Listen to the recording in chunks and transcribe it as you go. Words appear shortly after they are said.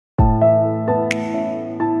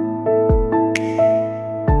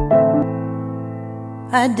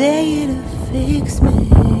I dare you to fix me.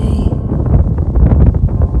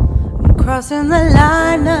 I'm crossing the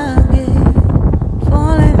line again,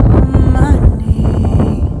 falling on my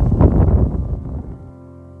knee.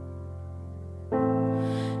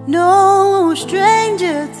 No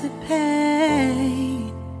stranger to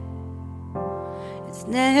pain, it's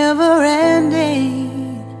never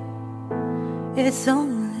ending, it's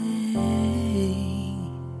only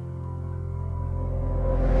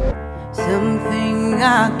something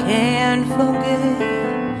I can't forget.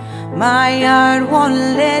 My heart won't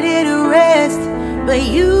let it rest, but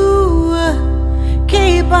you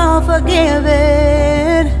keep on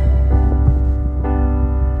forgiving.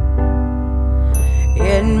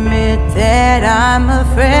 Admit that I'm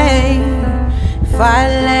afraid. If I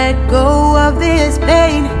let go of this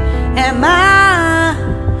pain, am I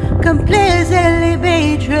completely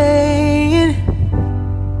betrayed?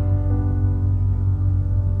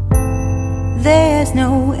 There's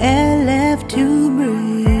no air left to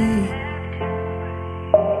breathe.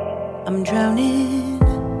 I'm drowning,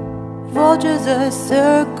 vultures are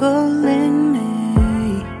circling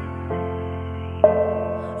me.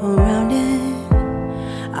 Around it,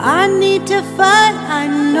 I need to fight. I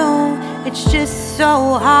know it's just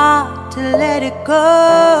so hard to let it go.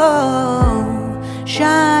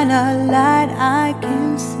 Shine a light I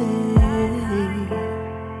can see.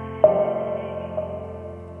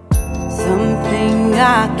 Something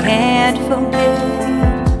I can't forget.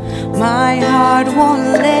 My heart won't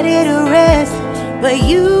let it rest, but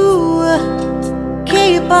you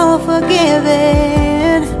keep on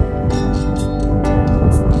forgiving.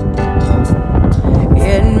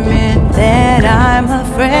 Admit that I'm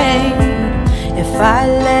afraid. If I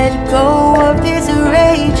let go of this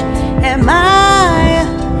rage, am I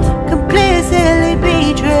completely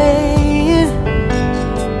betrayed?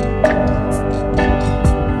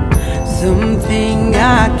 Something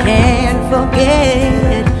I can't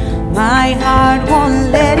forget. My heart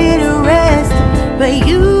won't let it rest, but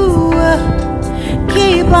you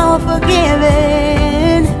keep on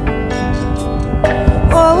forgiving.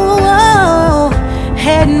 Oh,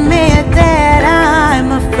 admit that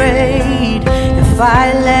I'm afraid. If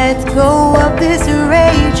I let go of this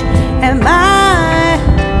rage, am I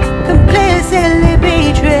completely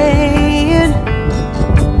betrayed?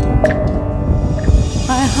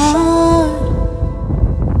 My heart,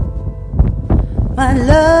 my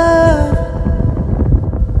love,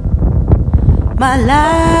 my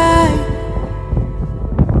life,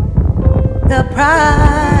 the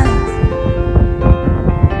price.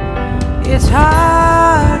 It's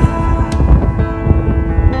hard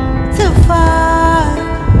to fight,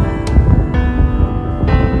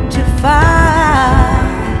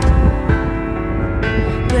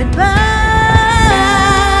 goodbye.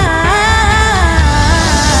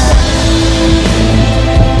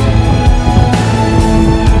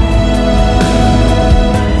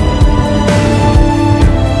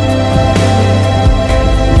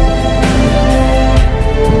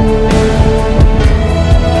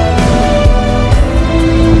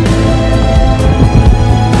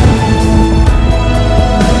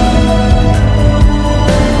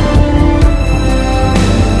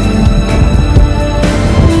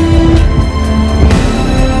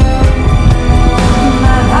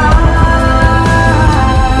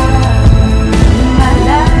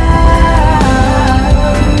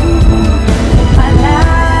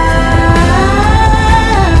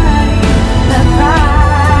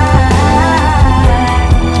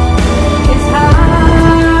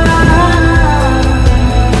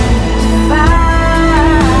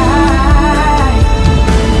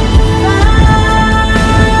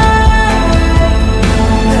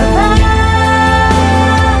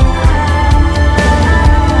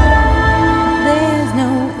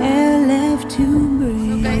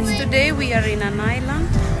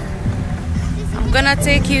 I'm gonna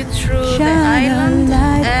take you through the island,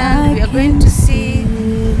 and we are going to see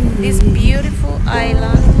this beautiful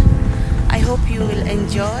island. I hope you will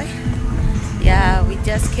enjoy. Yeah, we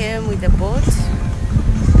just came with the boat,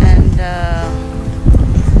 and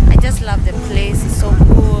I just love the place. It's so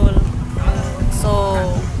cool,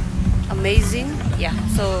 so amazing. Yeah,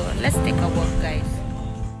 so let's take a walk, guys.